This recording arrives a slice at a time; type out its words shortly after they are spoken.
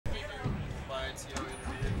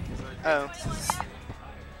Oh.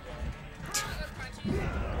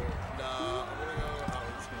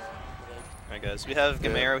 Alright guys, we have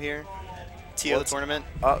Gamero here. TO the tournament.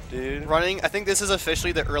 Up, dude. Running, I think this is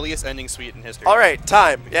officially the earliest ending suite in history. Alright,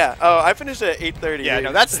 time. Yeah. Oh, I finished at 8:30. Yeah,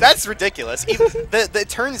 no, that's ridiculous. Even, it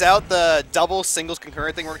turns out the double singles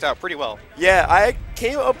concurrent thing worked out pretty well. Yeah, I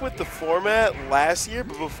came up with the format last year,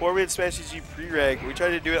 but before we had Smash GG pre-reg, we tried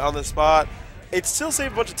to do it on the spot. It still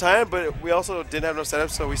saved a bunch of time, but we also didn't have no setup,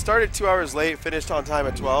 so we started 2 hours late, finished on time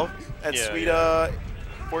at 12, at Suite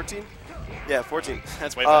 14? Yeah, 14.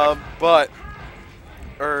 That's way back.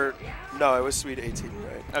 No, it was Suite 18,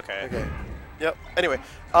 right? Okay. Okay. Yep. Anyway,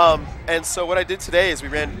 and so what I did today is we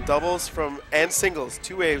ran doubles and singles,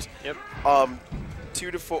 2 waves. Yep.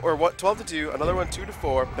 2 to 4, or what? 12 to 2. Another one 2 to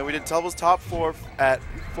 4. Then we did doubles top 4 at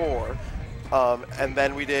 4. And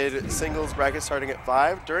then we did singles bracket starting at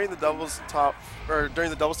 5. During the doubles top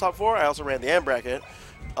 4, I also ran the AM bracket,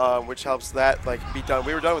 which helps that be done.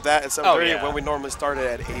 We were done with that at 7:30 when we normally started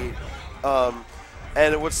at 8.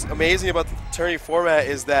 And what's amazing about the tourney format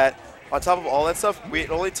is that on top of all that stuff, it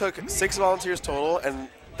only took 6 volunteers total, and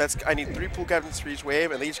I need 3 pool captains for each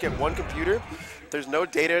wave, and they each get 1 computer. There's no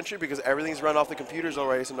data entry because everything's run off the computers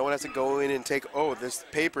already, so no one has to go in and take, this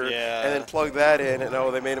paper, and then plug that in, and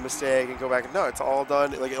they made a mistake, and go back. No, it's all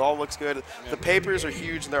done. It all looks good. The papers are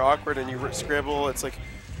huge, and they're awkward, and you scribble. It's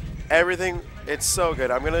everything. It's so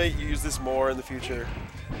good. I'm gonna use this more in the future.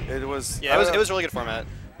 It was. Yeah, it was a really good format.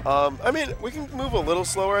 I mean, we can move a little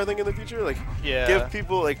slower, I think, in the future. Give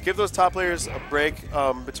people, give those top players a break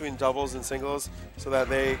between doubles and singles so that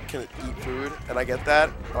they can eat food, and I get that.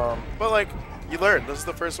 But you learn. This is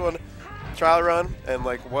the first one, trial run, and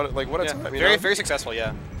what a time. Very successful.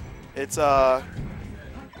 Yeah. It's I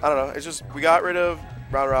don't know. It's just we got rid of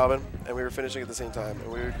round robin, and we were finishing at the same time,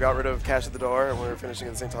 and we got rid of cash at the door, and we were finishing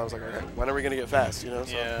at the same time. I was like, okay, when are we gonna get fast? So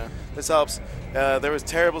this helps. There was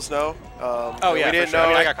terrible snow. We didn't know. I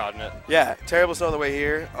mean, I got caught in it. Yeah, terrible snow on the way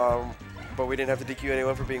here. But we didn't have to DQ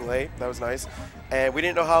anyone for being late. That was nice. And we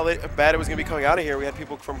didn't know how bad it was going to be coming out of here. We had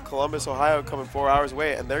people from Columbus, Ohio coming 4 hours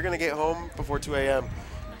away, and they're going to get home before 2 a.m.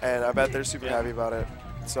 And I bet they're super happy about it.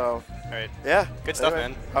 So, yeah. Good stuff,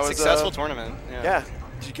 man. Successful tournament. Yeah.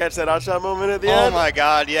 Did you catch that outshot moment at the end? Oh, my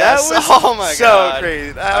God, yes. That was so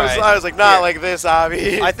crazy. I was like, not like this,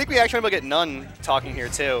 Avi. I think we actually might get Nunn talking here,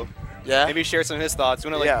 too. Yeah? Maybe share some of his thoughts. You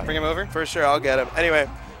want to bring him over? For sure, I'll get him. Anyway,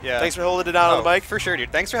 thanks for holding it down on the mic. For sure,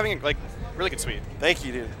 dude. Thanks for having a really good suite. Thank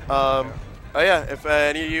you, dude. If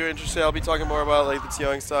any of you are interested, I'll be talking more about the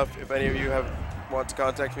TOing stuff. If any of you want to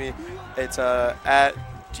contact me, it's at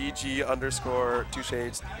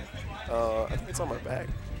GG_2Shadez. I think it's on my bag.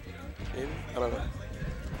 Maybe? I don't know.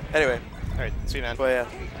 Anyway. All right, sweet, man. But yeah.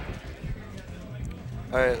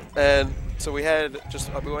 All right, and so we had just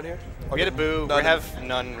a Boo on here? We had a Boo. We have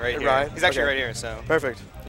Nunn right here. Ryan? He's actually right here, so. Perfect.